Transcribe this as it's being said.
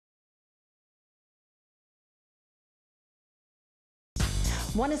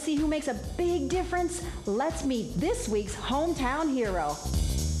Want to see who makes a big difference? Let's meet this week's hometown hero.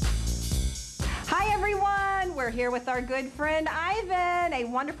 Hi everyone, we're here with our good friend Ivan, a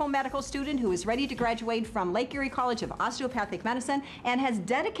wonderful medical student who is ready to graduate from Lake Erie College of Osteopathic Medicine and has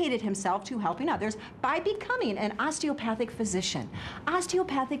dedicated himself to helping others by becoming an osteopathic physician.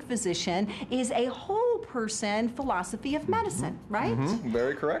 Osteopathic physician is a whole person philosophy of medicine, right?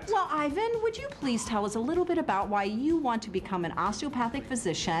 Very correct. Well, Ivan, would you please tell us a little bit about why you want to become an osteopathic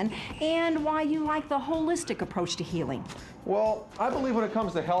physician and why you like the holistic approach to healing? Well, I believe when it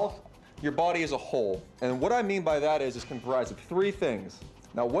comes to health, your body is a whole. And what I mean by that is it's comprised of three things.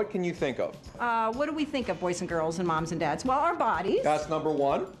 Now, what can you think of? What do we think of, boys and girls and moms and dads? Well, our bodies. That's number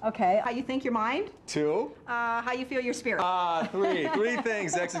one. Okay. How you think your mind? Two. How you feel your spirit? Three. Three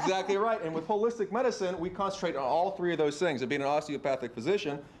things. That's exactly right. And with holistic medicine, we concentrate on all three of those things. And being an osteopathic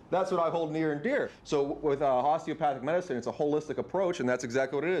physician, that's what I hold near and dear. So with osteopathic medicine, it's a holistic approach, and that's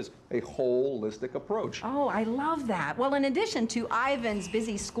exactly what it is, a holistic approach. Oh, I love that. Well, in addition to Ivan's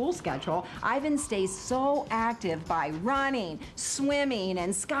busy school schedule, Ivan stays so active by running, swimming,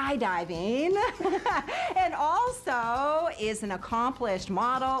 and skydiving, and also is an accomplished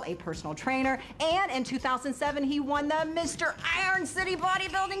model, a personal trainer, and in 2007, he won the Mr. Iron City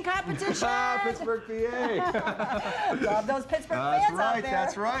bodybuilding competition. Pittsburgh, PA. Love those Pittsburgh fans out there.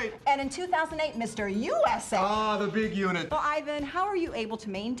 That's right. And in 2008, Mr. USA. Ah, the big unit. Well, Ivan, how are you able to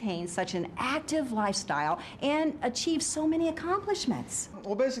maintain such an active lifestyle and achieve so many accomplishments?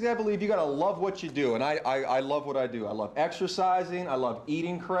 Well, basically, I believe you gotta love what you do, and I love what I do. I love exercising. I love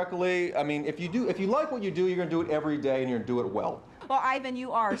eating correctly. I mean, if you like what you do, you're gonna do it every day, and you're gonna do it well. Well, Ivan,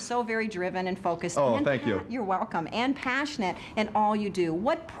 you are so very driven and focused. Oh, and thank you. You're welcome. And passionate in all you do.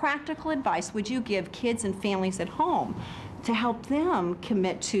 What practical advice would you give kids and families at home to help them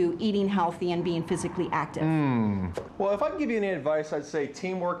commit to eating healthy and being physically active? Well, if I can give you any advice, I'd say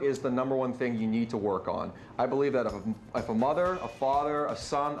teamwork is the number one thing you need to work on. I believe that if a mother, a father, a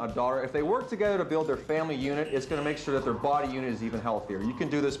son, a daughter, if they work together to build their family unit, it's going to make sure that their body unit is even healthier. You can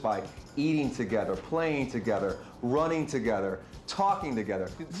do this by eating together, playing together, running together, talking together.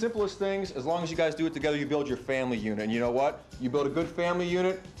 The simplest things, as long as you guys do it together, you build your family unit. And you know what? You build a good family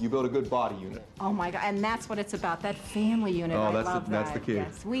unit, you build a good body unit. Oh my God, and that's what it's about, that family unit. Oh, I that's love that's that. the key.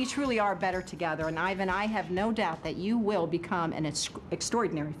 Yes, we truly are better together. And Ivan, I have no doubt that you will become an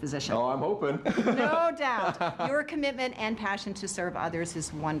extraordinary physician. Oh, I'm hoping. No doubt. Your commitment and passion to serve others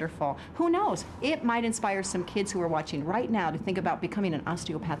is wonderful. Who knows? It might inspire some kids who are watching right now to think about becoming an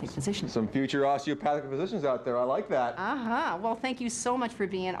osteopathic physician. Some future osteopathic physicians out there. I like that. Well, thank you so much for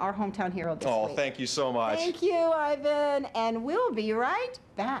being our hometown hero this week. Oh, thank you so much. Thank you, Ivan. And we'll be right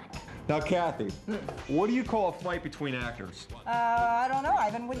back. Now, Kathy, what do you call a fight between actors? I don't know,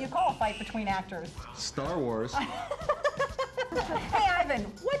 Ivan. What do you call a fight between actors? Star Wars. Hey, Ivan,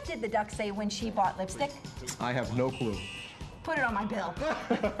 what did the duck say when she bought lipstick? I have no clue. Put it on my bill.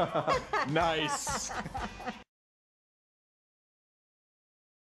 Nice.